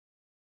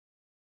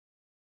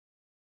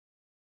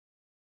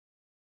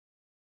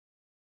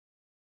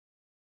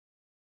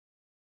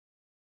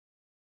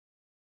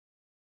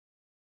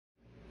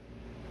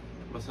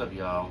What's up,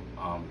 y'all?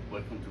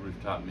 Welcome to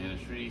Rooftop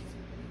Ministries.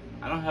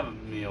 I don't have a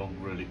meal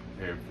really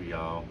prepared for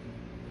y'all.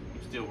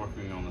 I'm still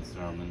working on the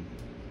sermon,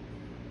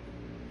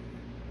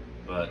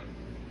 but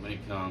when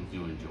it comes,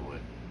 you'll enjoy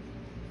it.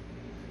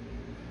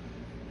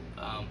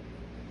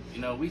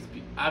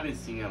 I've been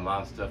seeing a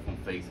lot of stuff on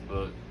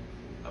Facebook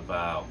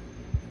about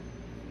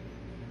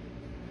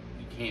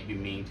you can't be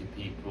mean to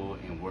people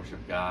and worship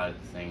God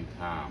at the same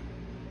time,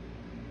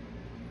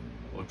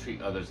 or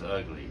treat others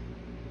ugly.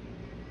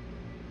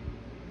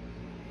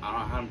 I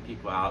don't know how many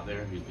people out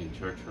there who's been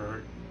church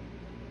hurt.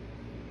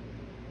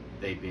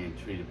 They've been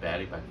treated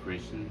badly by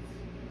Christians.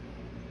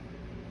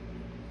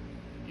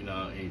 And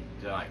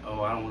they're like,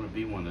 oh, I don't want to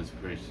be one of those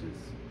Christians.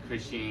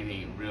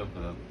 Christianity ain't real,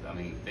 because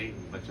they a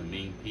bunch of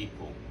mean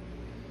people.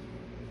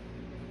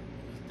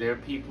 There are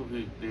people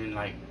who've been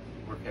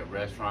work at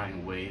restaurant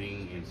and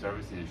waiting and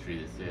service industry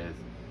that says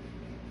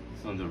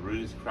some of the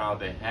rudest crowd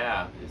they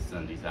have is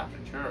Sundays after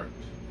church,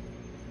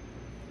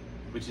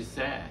 which is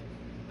sad.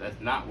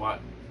 That's not what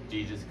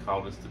Jesus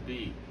called us to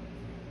be.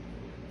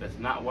 That's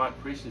not what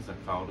Christians are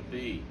called to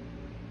be.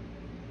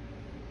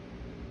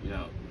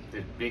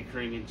 There's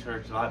bickering in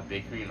church, a lot of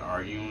bickering and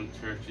arguing in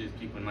churches,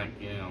 people not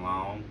getting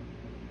along.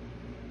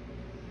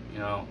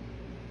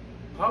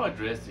 Paul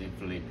addressed it in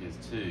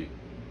Philippians 2.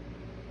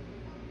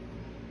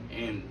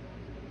 And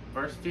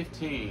verse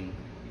 15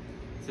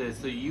 says,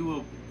 so you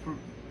will,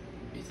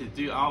 he said,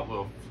 I'll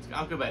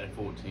go back to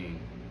 14.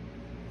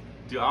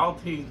 Do all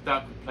things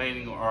without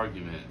complaining or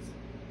arguments.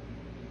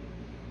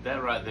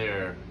 That right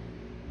there,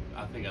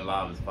 I think a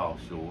lot of us fall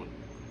short.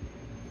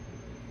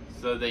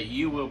 So that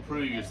you will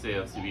prove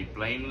yourselves to be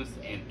blameless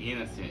and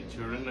innocent,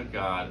 children of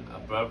God,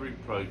 above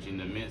reproach in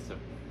the midst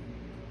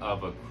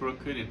of a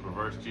crooked and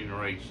perverse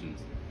generation.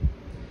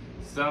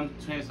 Some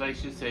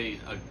translations say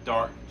a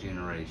dark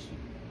generation,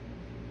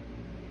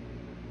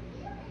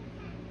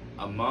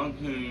 among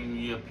whom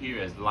you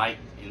appear as light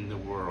in the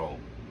world,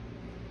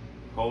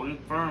 holding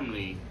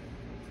firmly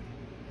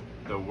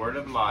the word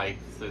of life,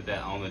 so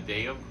that on the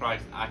day of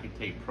Christ I can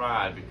take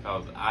pride,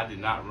 because I did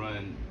not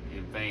run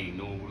in vain,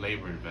 nor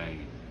labor in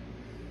vain.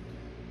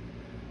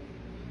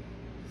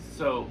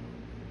 So,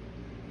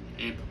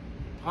 and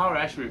Paul is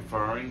actually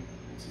referring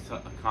to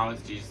some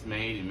comments Jesus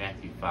made in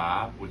Matthew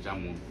 5, which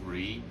I'm going to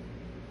read.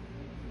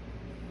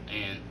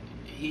 And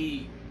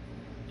he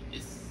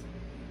is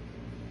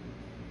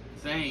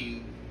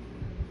saying,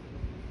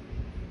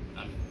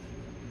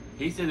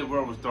 he said the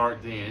world was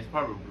dark then. It's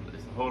a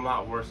whole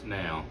lot worse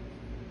now.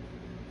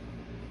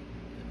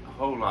 A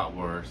whole lot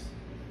worse.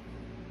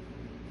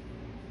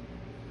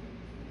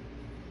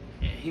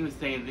 And he was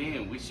saying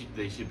then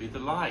they should be the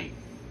light.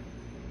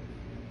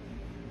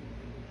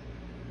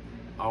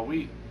 And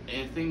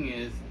the thing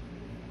is,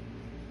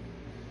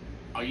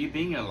 are you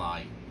being a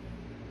light?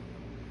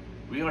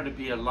 We are to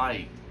be a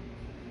light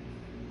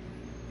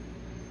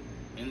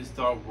in this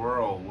dark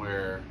world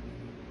where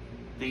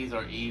things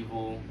are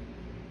evil,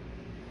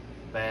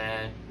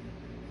 bad,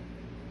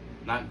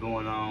 not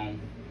going on,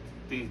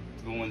 things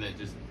going that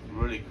just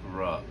really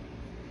corrupt.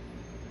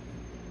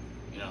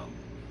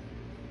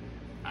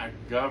 Our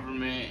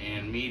government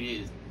and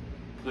media is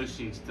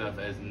pushing stuff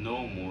as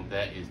normal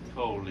that is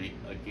totally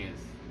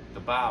against the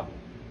Bible,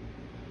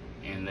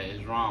 and that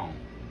is wrong.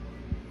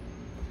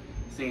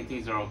 Saying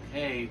things are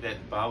okay that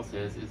the Bible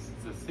says it's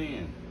a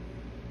sin.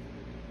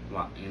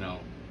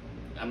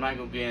 I'm not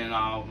going to get in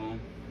all of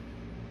them,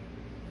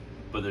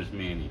 but there's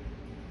many.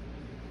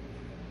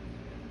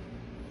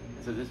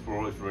 So this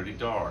world is really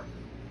dark.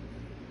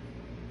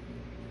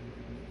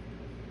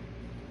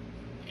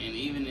 And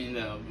even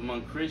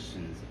among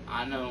Christians,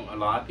 I know a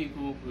lot of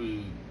people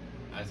who,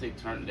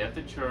 left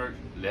the church,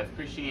 left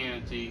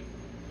Christianity,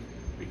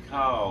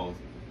 because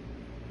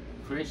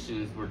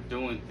Christians were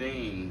doing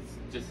things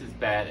just as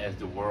bad as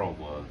the world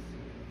was.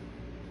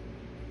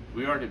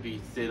 We are to be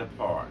set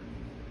apart.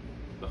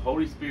 The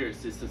Holy Spirit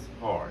sets us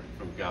apart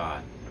from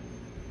God.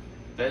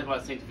 That is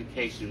what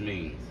sanctification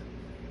means.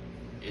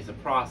 It's a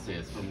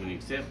process from when you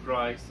accept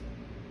Christ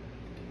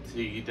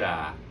till you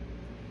die.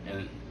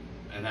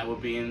 And that will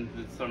be in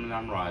the sermon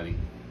I'm writing,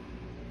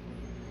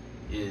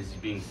 is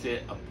being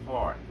set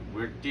apart.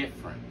 We're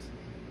different.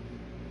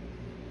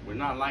 We're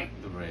not like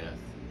the rest.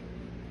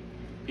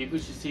 People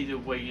should see the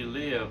way you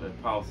live, as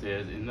Paul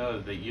says, and know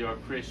that you are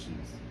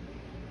Christians,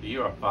 that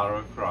you are a follower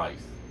of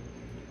Christ.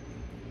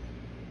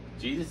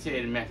 Jesus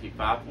said in Matthew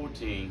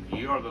 5:14,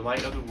 you are the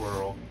light of the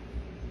world.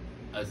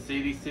 A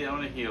city set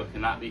on a hill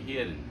cannot be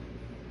hidden.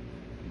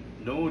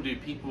 Nor do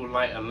people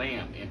light a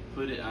lamp and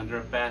put it under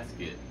a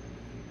basket,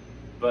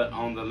 but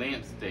on the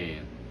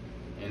lampstand,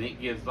 and it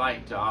gives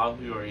light to all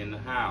who are in the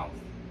house.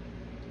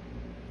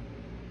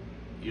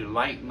 Your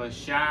light must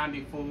shine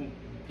before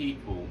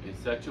people in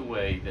such a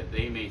way that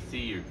they may see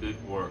your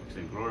good works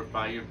and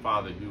glorify your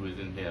Father who is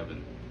in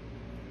heaven.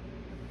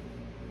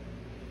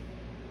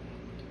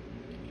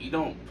 You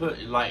don't put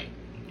I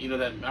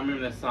remember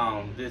that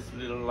song, this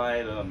little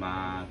light of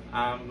mine,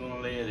 I'm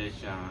gonna let it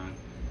shine.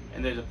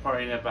 And there's a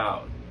part in it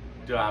about,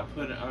 do I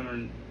put it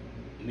underneath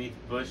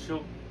a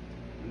bushel?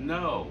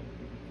 No.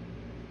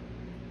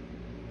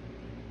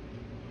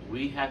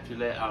 We have to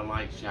let our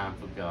light shine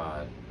for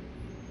God.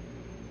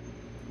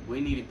 We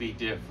need to be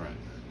different.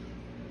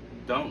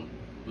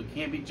 We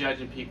can't be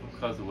judging people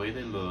because of the way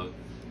they look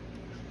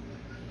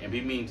and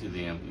be mean to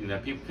them. You know,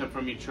 people come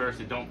from your church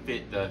that don't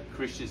fit the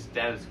Christian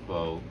status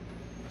quo.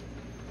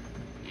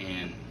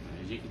 And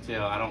as you can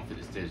tell, I don't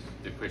fit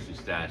the Christian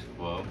status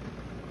quo.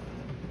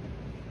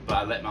 But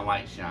I let my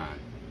light shine.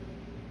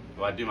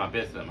 Well, I do my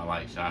best to let my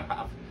light shine.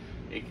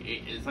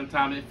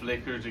 Sometimes it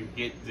flickers and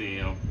gets,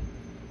 you know,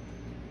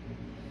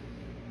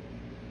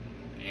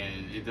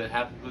 and it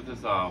happens with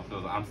us all,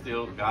 because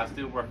God's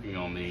still working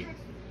on me.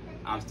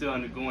 I'm still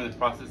undergoing the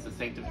process of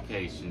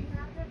sanctification.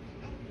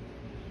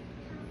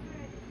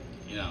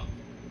 You know,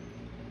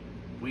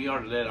 we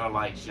are to let our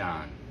light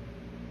shine.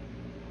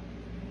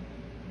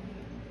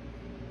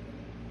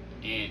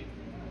 And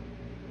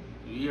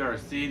we are a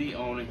city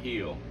on a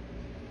hill.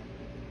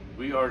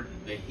 We are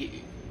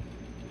you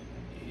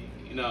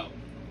know,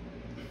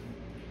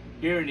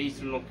 here in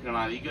eastern North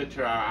Carolina, you go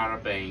to our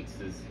Outer Banks,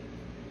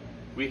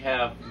 we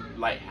have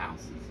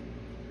lighthouses.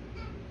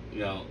 You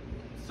know,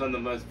 some of the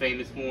most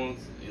famous ones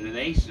in the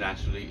nation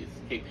actually is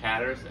Cape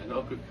Hatteras and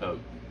Ocracoke,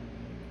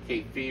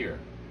 Cape Fear.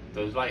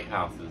 Those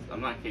lighthouses.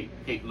 I'm not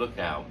Cape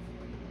Lookout.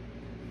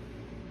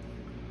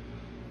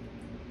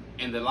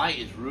 And the light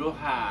is real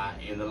high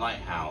in the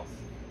lighthouse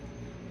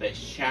that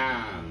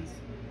shines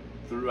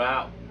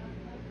throughout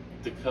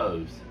the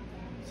coast,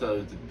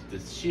 so the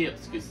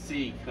ships could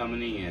see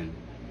coming in,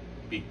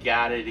 be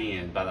guided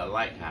in by the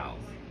lighthouse.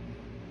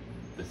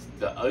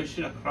 The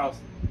ocean across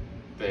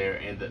there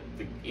and the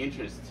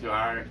entrance to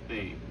our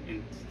thing,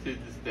 into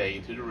the state,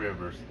 into the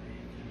rivers,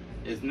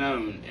 is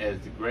known as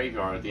the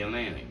graveyard of the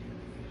Atlantic.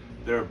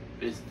 There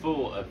is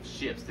full of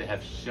ships that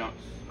have sunk.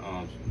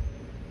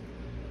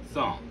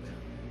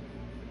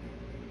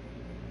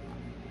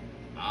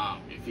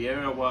 If you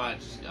ever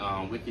watched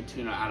Wicked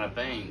Tuna Outer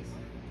Banks,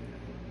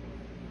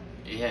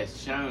 it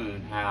has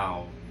shown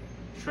how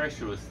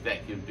treacherous that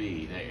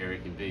area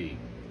can be.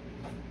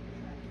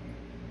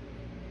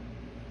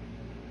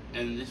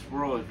 And this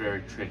world is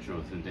very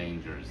treacherous and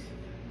dangerous.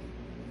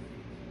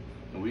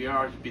 And we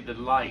are to be the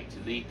light to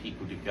lead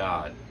people to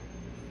God.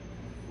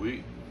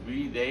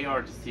 They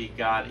are to see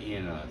God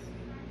in us.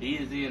 He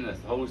is in us.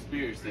 The Holy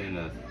Spirit's in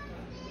us.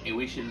 And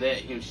we should let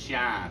Him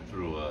shine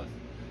through us.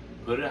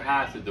 Put it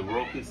high so the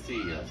world can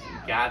see us.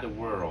 And guide the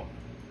world.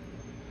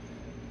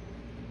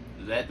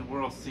 Let the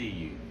world see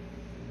you.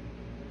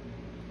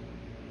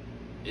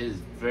 It is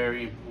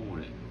very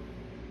important.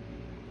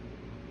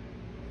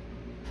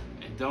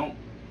 And don't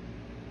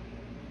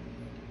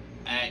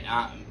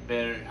act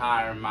better,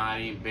 higher,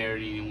 mighty, and better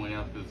than anyone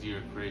else because you're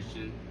a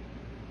Christian.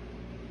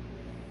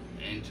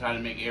 And try to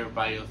make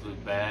everybody else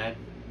look bad.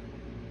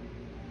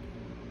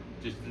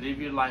 Just live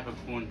your life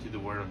according to the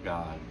Word of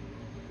God.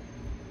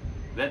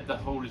 Let the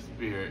Holy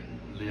Spirit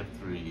live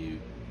through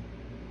you.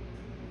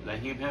 Let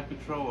Him have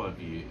control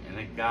of you, and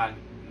let God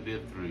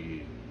live through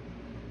you.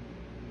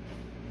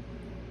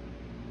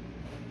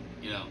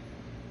 You know,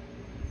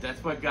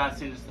 that's why God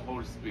sent us the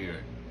Holy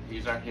Spirit.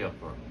 He's our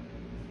helper.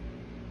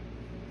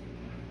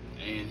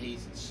 And He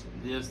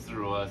lives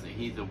through us, and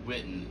He's a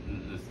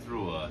witness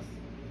through us.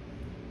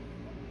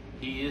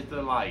 He is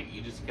the light.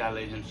 You just gotta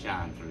let Him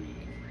shine through you.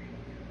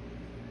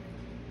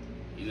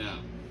 You know,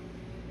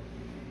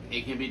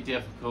 it can be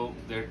difficult.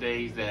 There are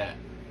days that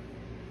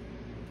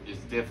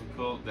it's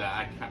difficult that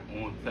I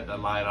want to cut the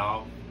light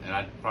off, and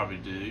I probably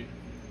do.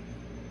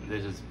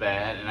 This is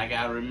bad, and I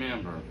gotta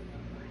remember: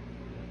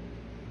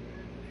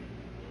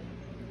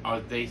 are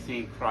they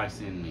seeing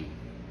Christ in me?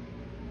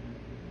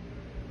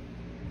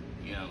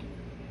 You know,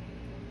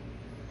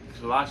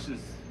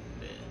 Colossians.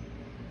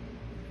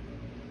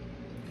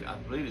 I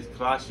believe it's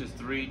Colossians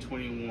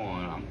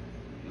 3:21.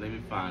 Let me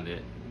find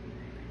it.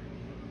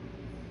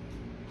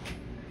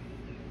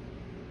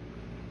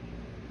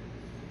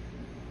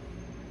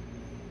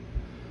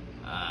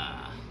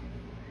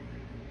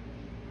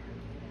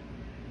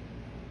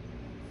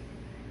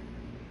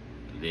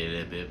 A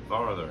little bit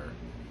farther.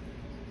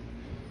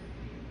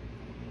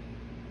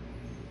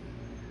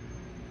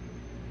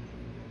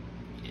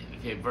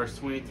 Okay, verse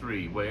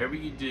 23. Whatever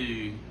you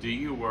do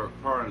your work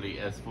heartily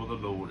as for the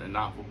Lord and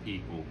not for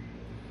people,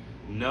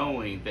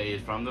 knowing that it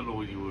is from the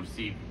Lord you will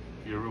receive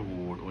your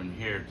reward or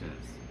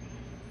inheritance.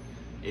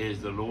 It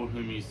is the Lord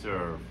whom you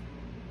serve.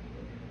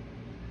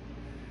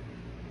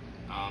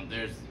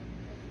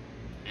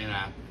 It's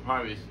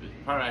probably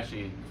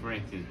actually in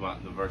Corinthians,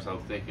 what the verse I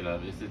was thinking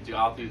of. It says, do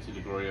all things to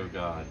the glory of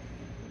God.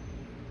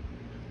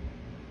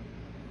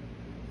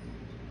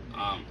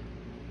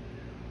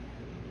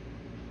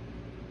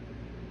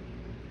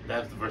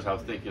 That's the verse I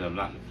was thinking of,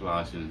 not in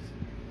Colossians.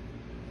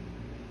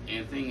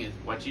 And the thing is,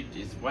 what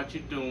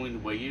you're doing, the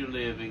way you're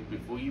living,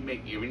 before you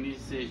make any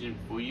decision,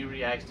 before you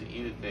react to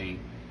anything,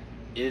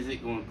 is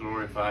it going to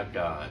glorify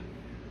God?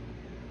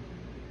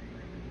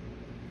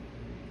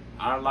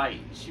 Our light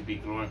should be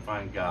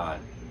glorifying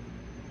God.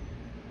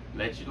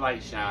 Let your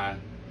light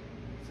shine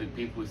so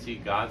people see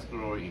God's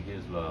glory and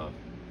His love.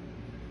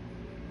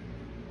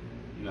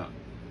 You know,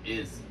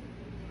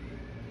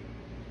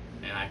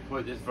 and I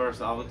quote this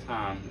verse all the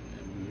time,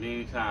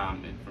 many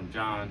times, it's from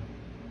John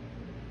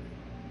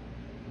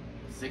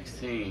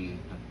 16,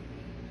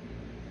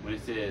 when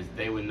it says,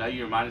 "They will know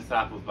you're my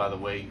disciples by the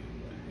way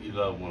you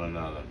love one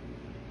another."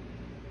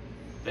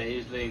 They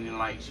is letting the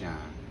light shine.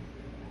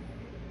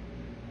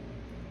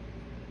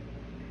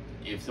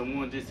 If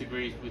someone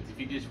disagrees with, if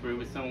you disagree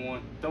with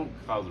someone, don't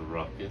cause a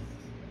ruckus.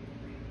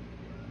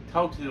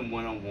 Talk to them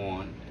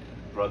one-on-one,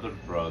 brother to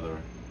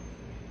brother,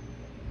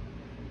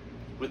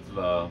 with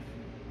love.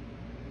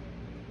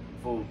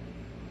 For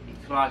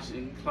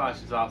Colossians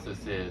also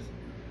says,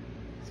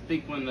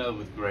 speak one another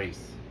with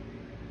grace.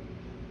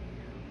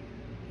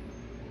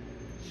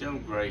 Show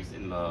grace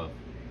and love.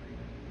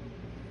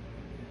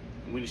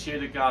 When you share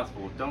the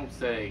gospel, don't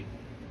say,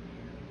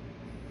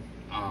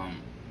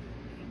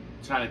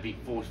 trying to be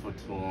forceful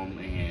to them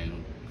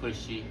and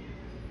pushy.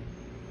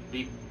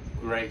 Be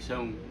great.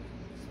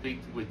 Speak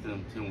with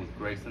them to them with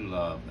grace and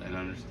love and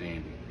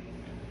understanding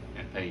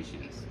and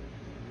patience.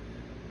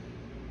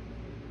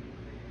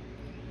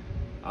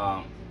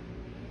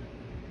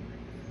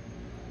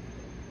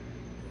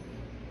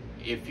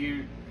 If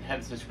you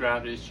haven't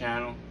subscribed to this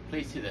channel,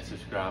 please hit that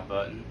subscribe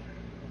button.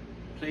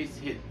 Please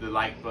hit the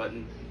like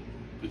button,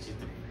 which is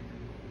the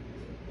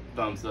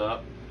thumbs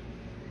up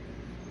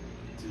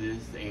to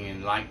this,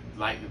 and like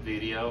the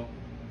video,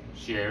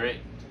 share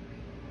it.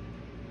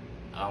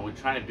 We're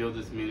trying to build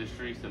this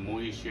ministry, so the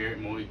more you share it,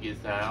 the more it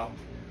gets out,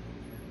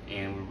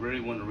 and we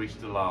really want to reach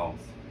the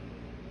lost.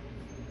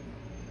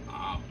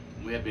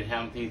 We have been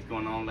having things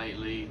going on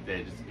lately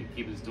that just been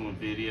keeping us doing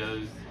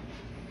videos.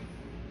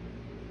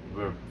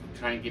 We're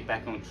trying to get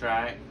back on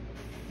track.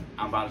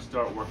 I'm about to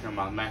start working on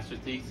my master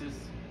thesis,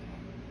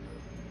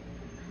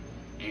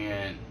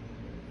 and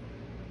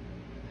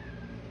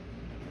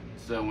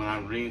so when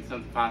I'm reading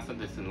something, find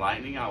something that's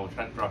enlightening, I will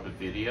try to drop a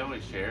video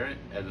and share it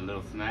as a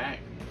little snack,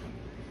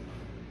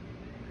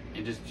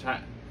 and just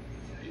trying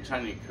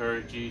to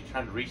encourage you,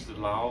 try to reach the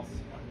lost,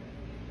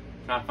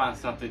 try to find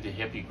something to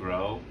help you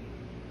grow.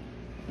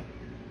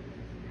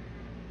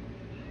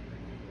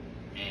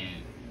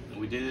 And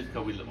we do this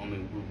because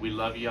we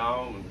love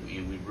y'all,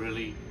 and we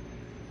really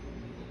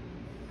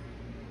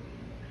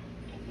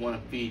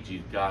want to feed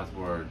you God's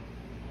word.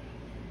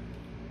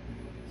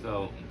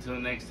 So until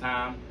next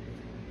time,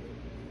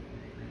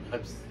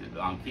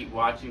 keep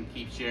watching,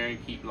 keep sharing,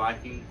 keep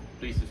liking.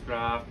 Please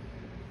subscribe.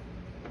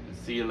 And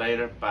see you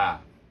later. Bye.